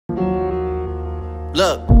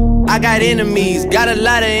Look, I got enemies, got a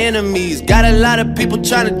lot of enemies, got a lot of people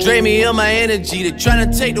trying to drain me of my energy. They're trying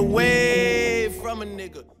to take away from a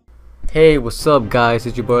nigga. Hey, what's up guys,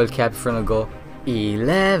 it's your boy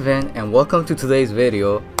CapiFernaGol11 and welcome to today's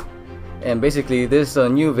video. And basically this is a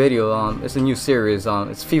new video, it's a new series,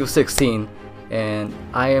 it's FIFA 16, and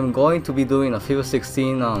I am going to be doing a FIFA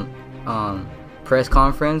 16 press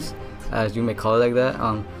conference, as you may call it like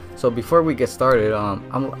that. So before we get started, I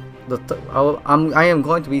am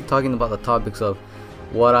going to be talking about the topics of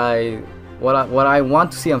what I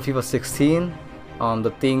want to see on FIFA 16,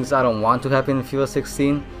 the things I don't want to happen in FIFA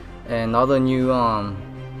 16, and all the new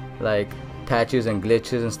like patches and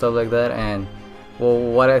glitches and stuff like that, and well,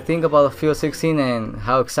 what I think about FIFA 16 and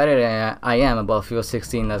how excited I am about FIFA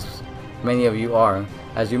 16, as many of you are.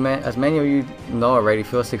 As many of you know already,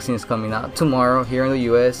 FIFA 16 is coming out tomorrow here in the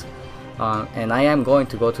US. And I am going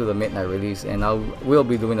to go to the midnight release, and I will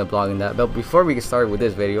be doing a blog in that. But before we get started with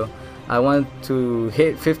this video, I want to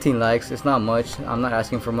hit 15 likes. It's not much, I'm not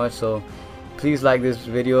asking for much, so please like this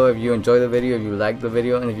video if you enjoy the video, if you like the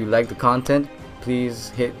video, and if you like the content, please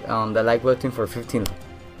hit that like button for 15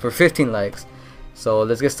 likes. So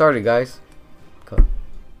let's get started, guys.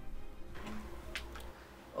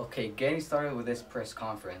 Okay, getting started with this press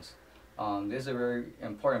conference. This is a very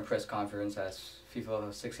important press conference as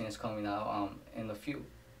FIFA 16 is coming out in a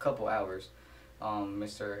couple hours.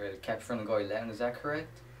 Mr. CapiFernaGol11, is that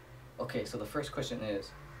correct? Okay, so the first question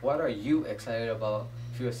is, what are you excited about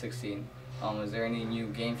FIFA 16? Is there any new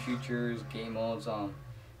game features, game modes?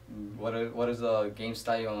 What is the game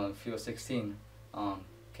style on FIFA 16?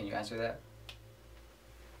 Can you answer that?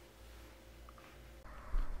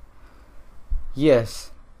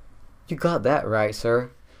 Yes, you got that right,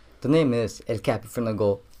 sir. The name is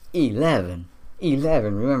CapiFernaGol11.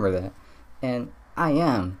 11, remember that. And I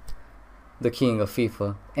am the king of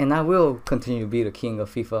FIFA, and I will continue to be the king of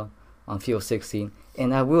FIFA on FIFA 16,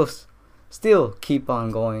 and I will still keep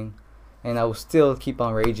on going, and I will still keep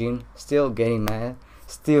on raging, still getting mad,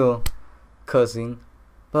 still cussing.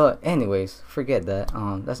 But anyways, forget that.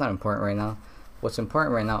 That's not important right now. What's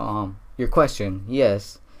important right now, your question.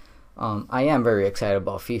 Yes, I am very excited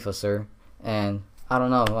about FIFA, sir, and I don't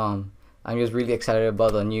know, I'm just really excited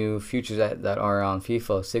about the new features that are on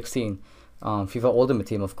FIFA 16. FIFA Ultimate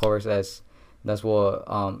Team, of course, that's what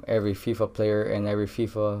every FIFA player and every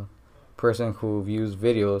FIFA person who views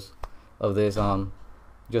videos of this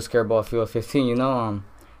just care about FIFA 15, you know.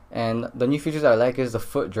 And the new features I like is the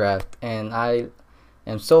foot draft, and I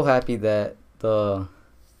am so happy that the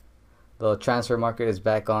transfer market is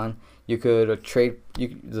back on. You could the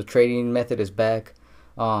trading method is back,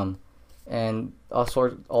 and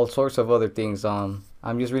all sorts of other things. I'm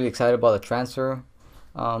just really excited about the transfer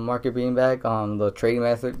market being back, the trading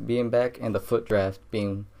method being back, and the foot draft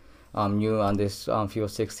being new on this FIFA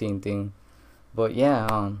 16 thing. But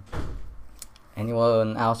yeah,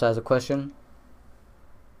 anyone else has a question?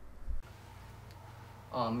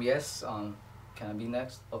 Yes. Can I be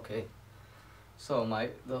next? Okay. So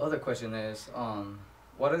the other question is,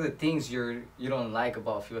 what are the things you don't like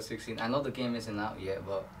about FIFA 16? I know the game isn't out yet,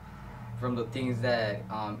 but from the things that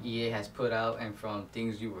EA has put out, and from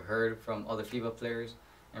things you've heard from other FIFA players,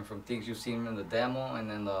 and from things you've seen in the demo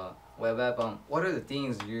and in the web app, what are the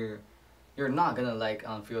things you're not gonna like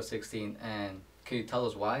on FIFA 16, and can you tell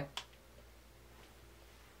us why?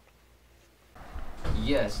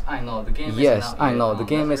 Yes, I know the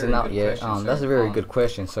game isn't out yet. That's a very good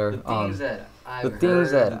question, sir. The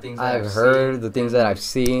things that I've heard, the things that I've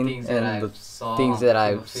seen, and the things that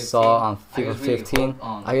I saw on FIFA 15,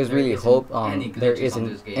 I just really hope there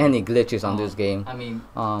isn't any glitches on this game.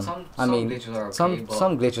 Some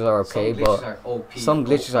glitches are okay, but some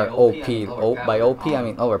glitches are OP. By OP, I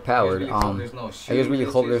mean overpowered. I just really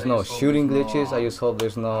hope there's no shooting glitches. I just hope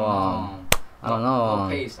there's no I don't know,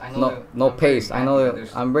 no pace. I know,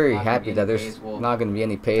 I'm very happy that there's not going to be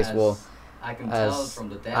any pace. Well, I can tell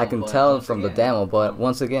from the demo, but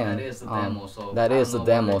once again, that is the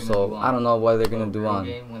demo, so I don't know what they're going to do on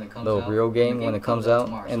the real game when it comes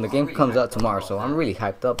out, and the game comes out tomorrow, so I'm really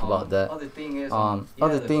hyped up about that. Other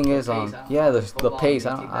thing is, yeah, the pace,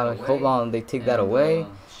 I hope they take that away,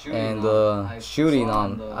 and the shooting,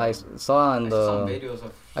 I saw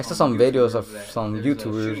some videos of some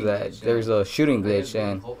YouTubers that there's a shooting glitch,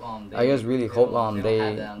 and I just really hope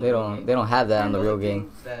they don't have that on the real game.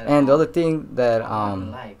 And the other thing that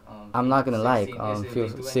I'm not gonna like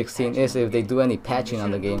FIFA 16 is if they do any patching on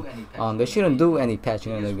the game. They shouldn't do any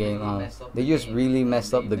patching on the game. They just really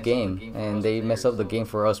mess up the game, and they mess up the game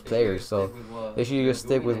for us players. So they should just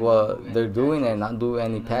stick with what they're doing and not do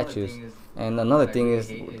any patches. And another thing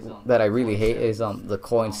is that I really hate is the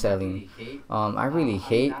coin selling. I really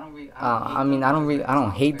hate. I mean, I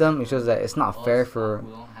don't hate them. It's just that it's not fair for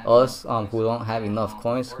us who don't have enough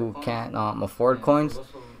coins, who can't afford coins.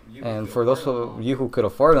 And for those of you who could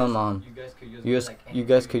afford them, you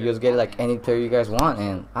guys could just get like any player you guys want,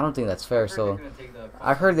 and I don't think that's fair. So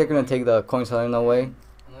I heard they're gonna take the coin selling away.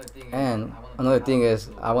 And another thing is,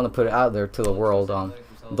 I want to put it out there to the world.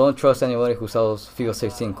 Don't trust anybody who sells FIFA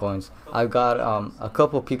 16 coins. I've got a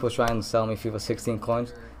couple people trying to sell me FIFA 16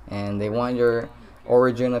 coins, and they want your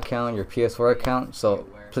Origin account, your PS4 account. So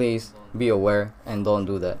please be aware and don't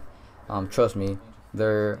do that. Trust me,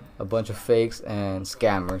 they're a bunch of fakes and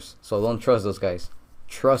scammers. So don't trust those guys.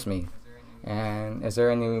 Trust me. And is there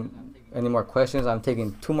any more questions? I'm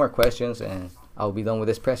taking 2 more questions, and I'll be done with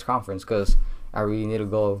this press conference because I really need to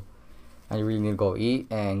go. I really need to go eat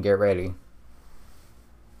and get ready.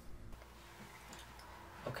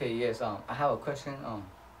 Okay, yes, I have a question.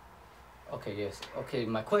 Okay, yes. Okay,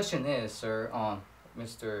 my question is, sir,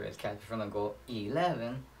 Mr.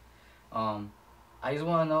 CapiFernaGol11, I just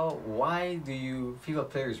want to know, why do you FIFA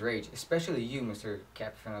players rage, especially you, Mr.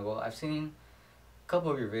 CapiFernaGol? I've seen a couple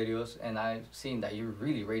of your videos, and I've seen that you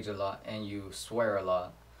really rage a lot and you swear a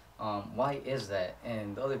lot. Why is that?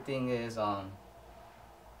 And the other thing is,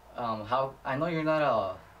 how I know you're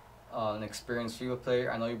not an experienced FIFA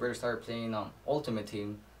player. I know you better start playing Ultimate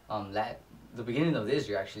Team the beginning of this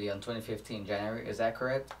year, actually, on 2015 January. Is that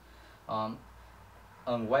correct?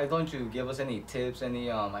 Why don't you give us any tips,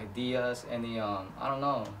 any ideas, any I don't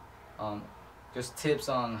know, just tips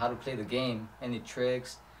on how to play the game, any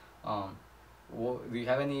tricks? Do you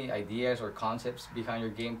have any ideas or concepts behind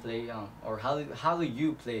your gameplay, or how do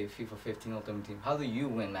you play FIFA 15 Ultimate Team? How do you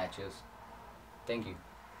win matches? Thank you.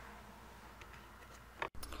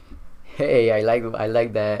 Hey, I like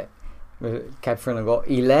that,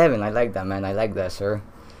 CapiFernaGol11. I like that, man. I like that, sir.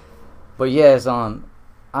 But yes, I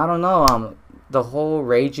don't know. The whole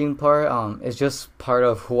raging part, is just part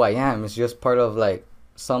of who I am. It's just part of like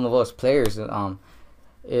some of us players.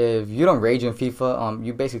 If you don't rage in FIFA,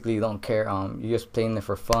 you basically don't care. You're just playing it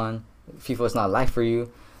for fun. FIFA is not life for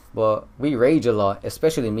you. But we rage a lot,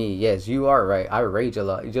 especially me. Yes, you are right. I rage a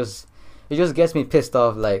lot. It just gets me pissed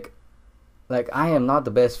off. Like I am not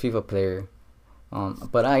the best FIFA player,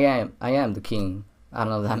 but I am the king. I don't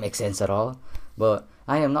know if that makes sense at all, but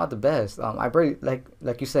I am not the best. I barely,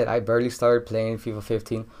 like you said, I barely started playing FIFA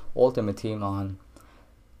 15 Ultimate Team on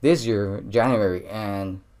this year, January,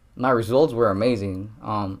 and my results were amazing.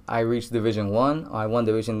 I reached Division 1. I won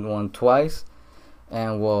Division 1 twice,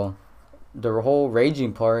 and well, the whole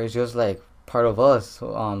raging part is just like part of us.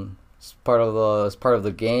 It's part of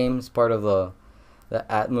the game. It's part of the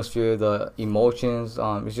atmosphere, the emotions.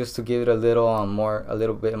 It's just to give it a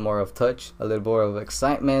little bit more of touch, a little more of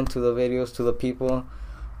excitement to the videos, to the people.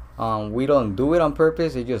 We don't do it on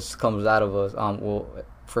purpose. It just comes out of us. Well,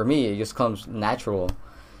 for me, it just comes natural.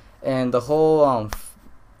 And the whole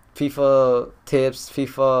FIFA tips,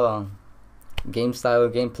 FIFA game style,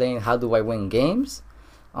 game playing. How do I win games?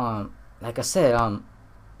 Like I said,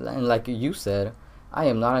 and like you said, I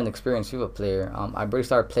am not an experienced FIFA player. I barely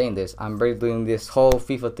started playing this. I'm barely doing this whole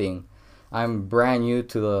FIFA thing. I'm brand new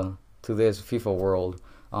to this FIFA world.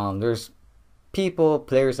 There's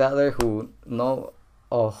players out there who know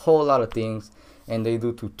a whole lot of things, and they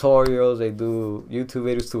do tutorials, they do YouTube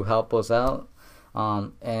videos to help us out.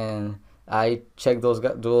 And I check those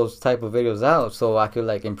type of videos out so I could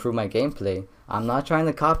like improve my gameplay. I'm not trying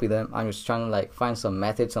to copy them. I'm just trying to like find some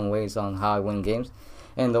methods, some ways on how I win games.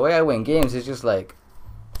 And the way I win games is just like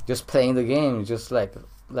playing the game. Just like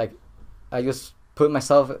I just put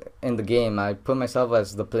myself in the game. I put myself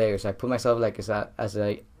as the players. I put myself like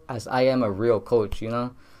as I am a real coach, you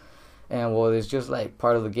know. And well, it's just like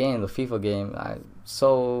part of the game, the FIFA game. I'm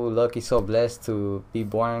so lucky, so blessed to be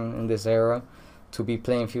born in this era, to be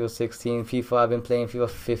playing FIFA 16, FIFA. I've been playing FIFA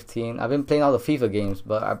 15. I've been playing all the FIFA games,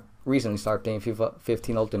 but I recently started playing FIFA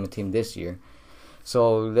 15 Ultimate Team this year.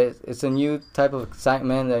 So it's a new type of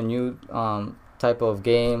excitement, a new type of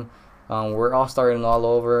game. We're all starting all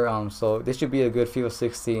over. So this should be a good FIFA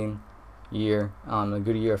 16 year, a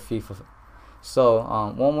good year of FIFA. So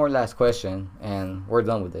one more last question, and we're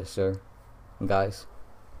done with this, sir, guys.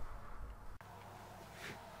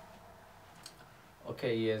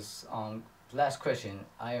 Okay, yes. Last question.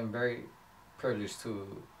 I am very privileged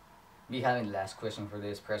to be having the last question for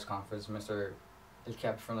this press conference, Mr.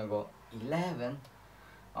 CapiFernaGol11.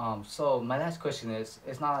 So my last question is,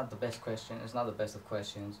 it's not the best question, it's not the best of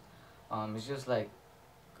questions. It's just like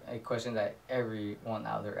a question that everyone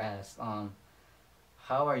out there asks.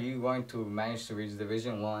 How are you going to manage to reach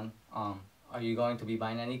Division 1 are you going to be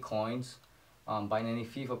buying any coins, buying any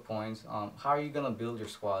FIFA points? How are you gonna build your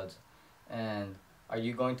squads? And are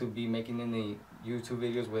you going to be making any YouTube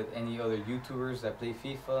videos with any other YouTubers that play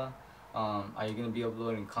FIFA? Are you gonna be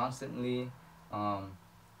uploading constantly?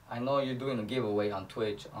 I know you're doing a giveaway on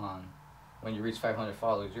Twitch on when you reach 500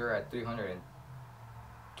 followers. You're at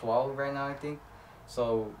 312 right now, I think.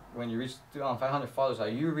 So when you reach 500 followers, are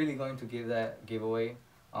you really going to give that giveaway?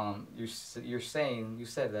 You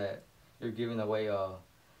said that you're giving away a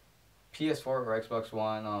PS4 or Xbox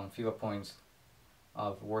One FIFA points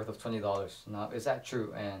of worth of $20. Now, is that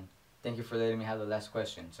true? And thank you for letting me have the last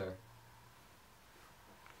question, sir.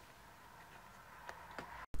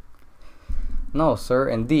 No, sir.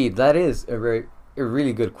 Indeed, that is a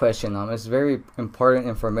really good question. It's very important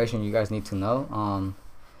information you guys need to know.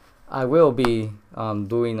 I will be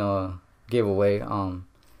doing a giveaway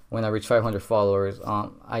when I reach 500 followers.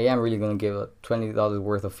 I am really gonna give a $20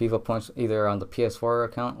 worth of FIFA points either on the PS4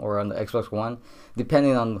 account or on the Xbox One,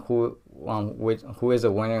 depending on who is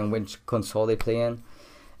the winner and which console they play in.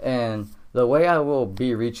 And the way I will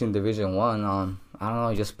be reaching Division 1, I don't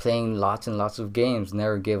know, just playing lots and lots of games,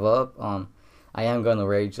 never give up. I am gonna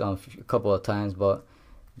rage a couple of times, but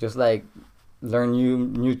just like learn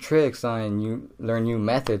new tricks and learn new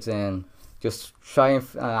methods, and just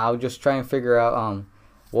I'll just try and figure out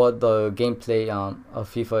what the gameplay of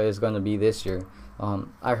FIFA is gonna be this year.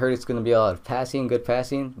 I heard it's gonna be a lot of passing, good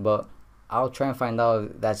passing, but I'll try and find out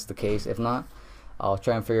if that's the case. If not, I'll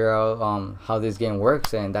try and figure out how this game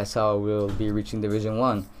works, and that's how we'll be reaching Division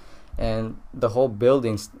 1. And the whole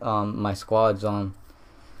building my squads,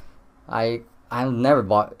 I never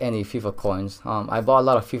bought any FIFA coins. I bought a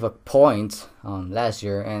lot of FIFA points last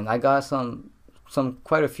year, and I got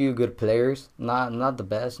quite a few good players. Not the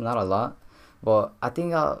best, not a lot, but I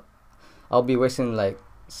think I'll be wasting like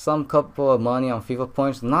some couple of money on FIFA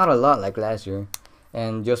points, not a lot like last year,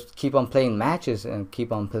 and just keep on playing matches and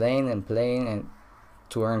keep on playing and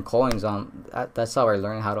to earn coins. That's how I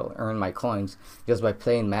learned how to earn my coins, just by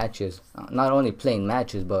playing matches. Not only playing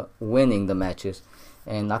matches, but winning the matches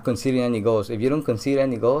and not conceding any goals. If you don't concede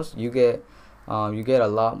any goals, you get a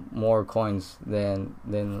lot more coins than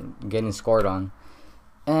getting scored on.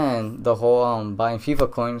 And the whole buying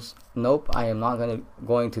FIFA coins, nope, I am not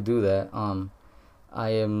going to do that. I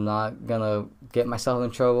am not gonna get myself in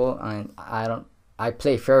trouble, and I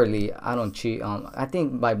play fairly. I don't cheat. I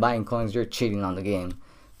think by buying coins you're cheating on the game,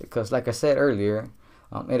 because like I said earlier,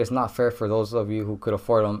 it is not fair for those of you who could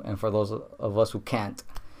afford them and for those of us who can't.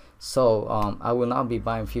 So I will not be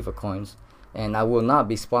buying FIFA coins, and I will not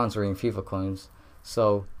be sponsoring FIFA coins.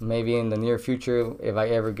 So maybe in the near future, if I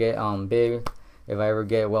ever get big, if I ever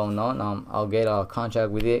get well known, I'll get a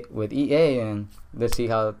contract with EA, and let's see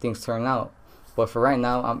how things turn out. But for right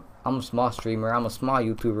now, I'm a small streamer, I'm a small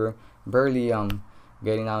YouTuber, barely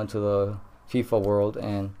getting out into the FIFA world,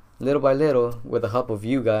 and little by little, with the help of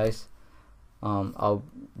you guys, I'll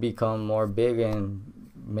become more big and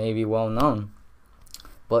maybe well known.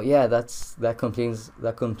 But yeah, that completes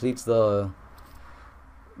the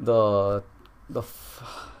oh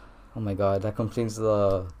my god, that completes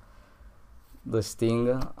the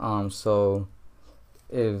sting. So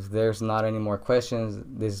if there's not any more questions,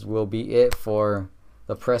 this will be it for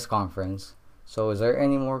the press conference. So is there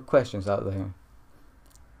any more questions out there?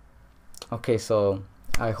 Okay, so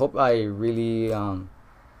I hope I really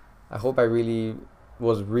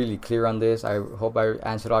was really clear on this. I hope I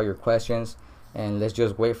answered all your questions, and let's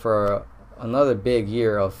just wait for another big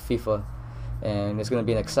year of FIFA, and it's going to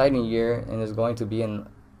be an exciting year, and it's going to be a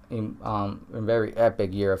very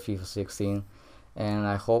epic year of FIFA 16. And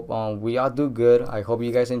I hope we all do good. I hope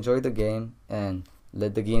you guys enjoy the game, and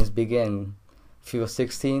let the games begin. FIFA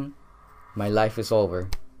 16, my life is over,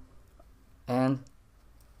 and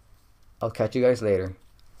I'll catch you guys later.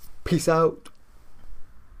 Peace out.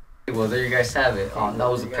 Well, there you guys have it. That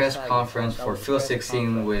was the press conference for FIFA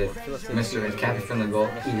 16 with Mr.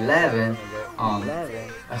 CapiFernaGol11.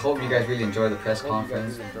 I hope you guys really enjoyed the press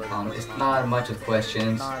conference. It's not much of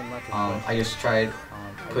questions. I just tried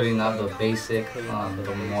putting out the basic,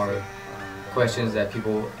 the more questions that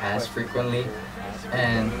people ask frequently,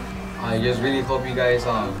 and I just really hope you guys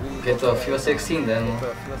get the FIFA 16 demo.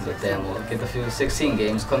 Get the FIFA 16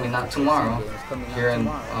 games coming out tomorrow here in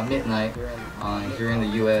midnight here in the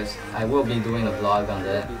US. I will be doing a vlog on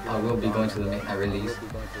that. I will be going to the midnight release,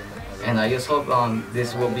 and I just hope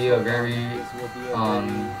this will be a very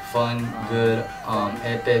fun, good,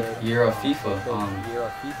 epic year of FIFA.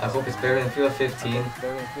 I hope it's better than FIFA 15,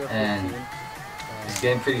 and it's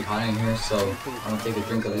getting pretty hot in here, so I'm gonna take a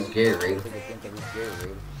drink of this Gatorade.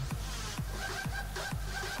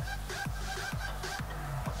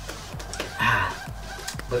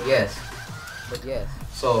 But yes.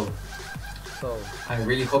 So I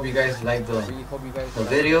really hope you guys like the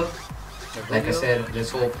video. Like I said,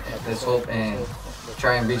 let's hope and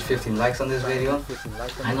try and reach 15 likes on this video.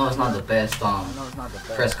 I know it's not the best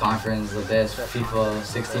press conference, the best FIFA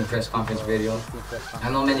 16 press conference video. I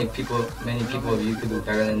know many people of you could do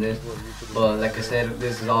better than this, but like I said,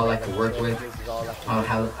 this is all I could work with. I don't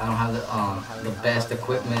have the best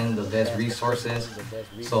equipment, the best resources,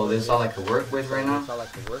 so this is all I could work with right now.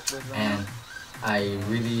 And I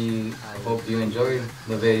really hope you enjoyed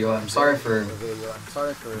the video. I'm sorry for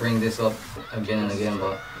bringing this up again and again,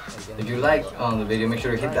 but if you like the video, make sure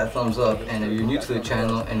to hit that thumbs up. And if you're new to the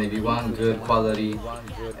channel and if you want good quality,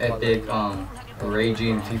 epic,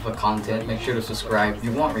 raging FIFA content, make sure to subscribe.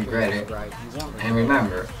 You won't regret it. And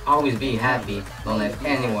remember, always be happy. Don't let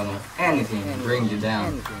anyone or anything bring you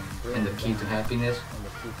down. And the key to happiness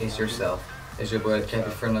is yourself. It's your boy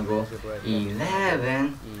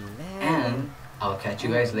CapiFernaGol11, and I'll catch you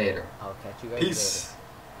guys later. Peace.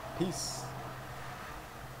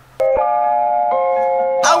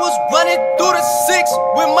 I was running through the 6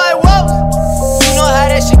 with my woes. You know how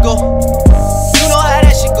that shit go.